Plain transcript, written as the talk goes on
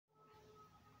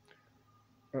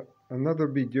another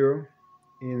video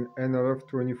in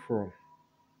NRF24.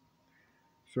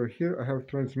 So here I have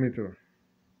transmitter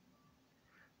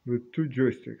with two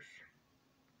joysticks.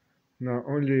 Now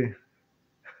only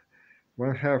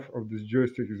one half of this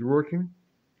joystick is working.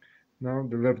 Now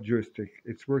the left joystick,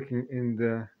 it's working in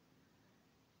the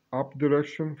up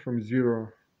direction from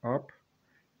 0 up,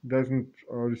 doesn't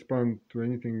respond to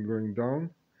anything going down,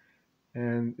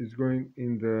 and is going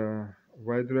in the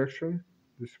y direction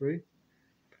this way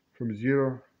from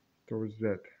 0 towards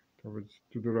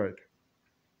to the right.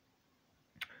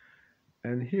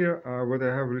 And here what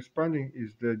I have responding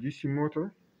is the DC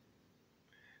motor.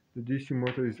 The DC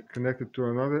motor is connected to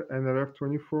another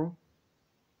NRF24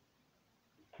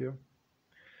 here,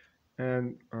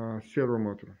 and servo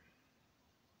motor.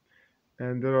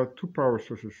 And there are two power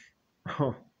sources.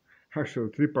 Oh,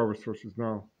 actually three power sources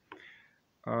now.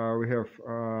 We have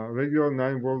regular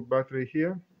 9-volt battery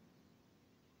here,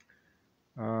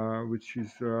 which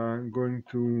is going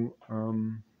to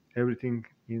everything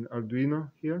in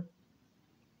Arduino here.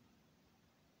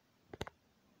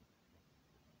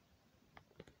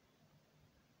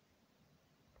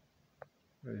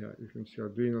 You can see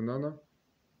Arduino Nano.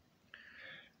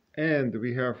 And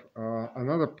we have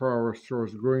another power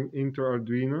source going into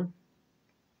Arduino.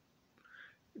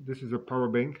 This is a power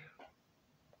bank.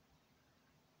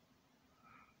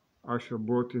 Actually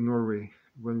bought in Norway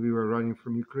when we were running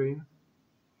from Ukraine.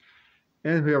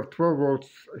 And we have 12 volts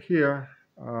here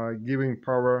giving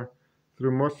power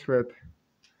through MOSFET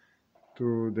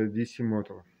to the DC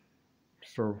motor.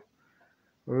 So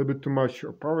a little bit too much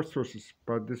power sources,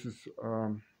 but this is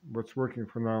what's working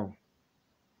for now.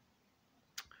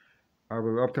 I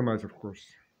will optimize, of course.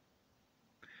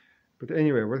 But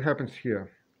anyway, what happens here?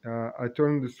 I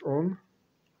turn this on.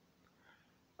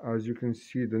 As you can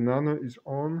see, the Nano is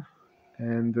on,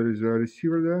 and there is a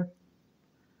receiver there.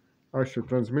 Actually,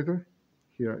 transmitter.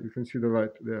 Here, you can see the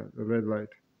light there, the red light.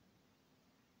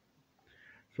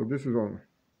 So this is on.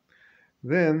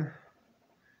 Then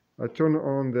I turn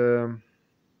on the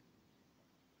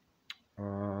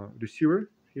receiver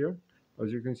here.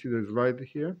 As you can see, there's light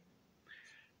here.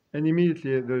 And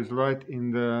immediately there's light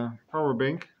in the power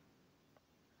bank.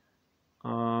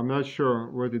 I'm not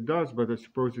sure what it does, but I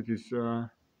suppose it is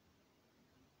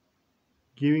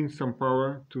giving some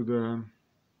power to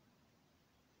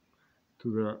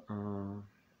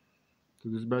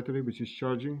this battery, which is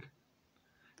charging.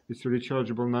 It's a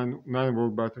rechargeable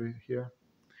 9-volt battery here.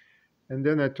 And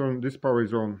then I turn, this power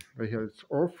is on. Right here, it's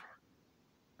off.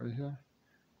 Right here.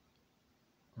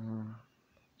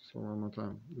 So one more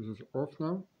time. This is off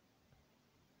now.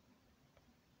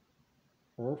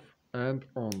 Off and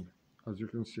on, as you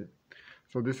can see.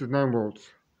 So this is 9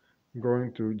 volts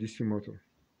going to DC motor.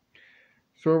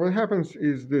 So what happens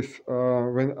is this,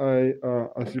 when I,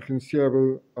 as you can see, I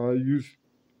will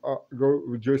go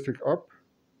with joystick up,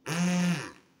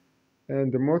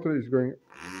 and the motor is going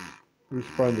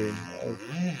responding.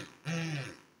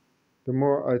 The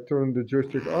more I turn the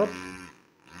joystick up,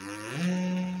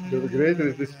 the greater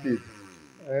is the speed,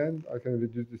 and I can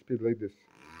reduce the speed like this.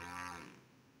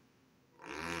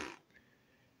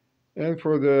 And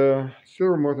for the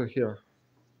servo motor here,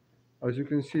 as you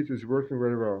can see, it is working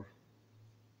very well.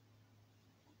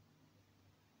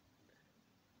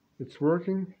 It's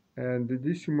working, and the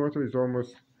DC motor is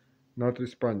almost not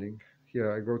responding.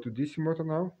 Here I go to DC motor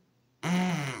now,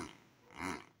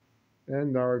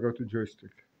 and now I go to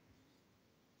joystick.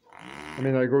 I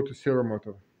mean, I go to servo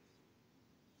motor.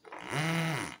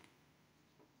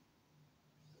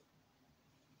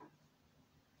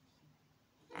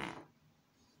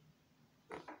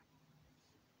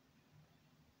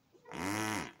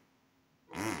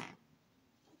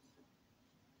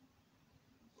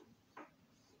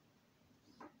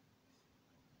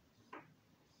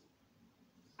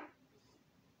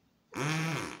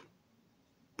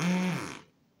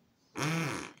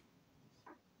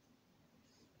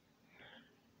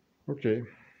 Okay,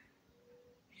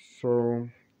 so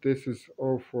this is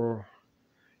all for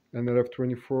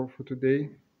NRF24 for today.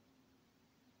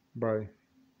 Bye.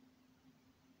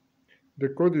 The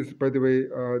code is, by the way,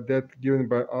 that given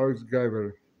by Alex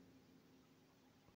Guyver.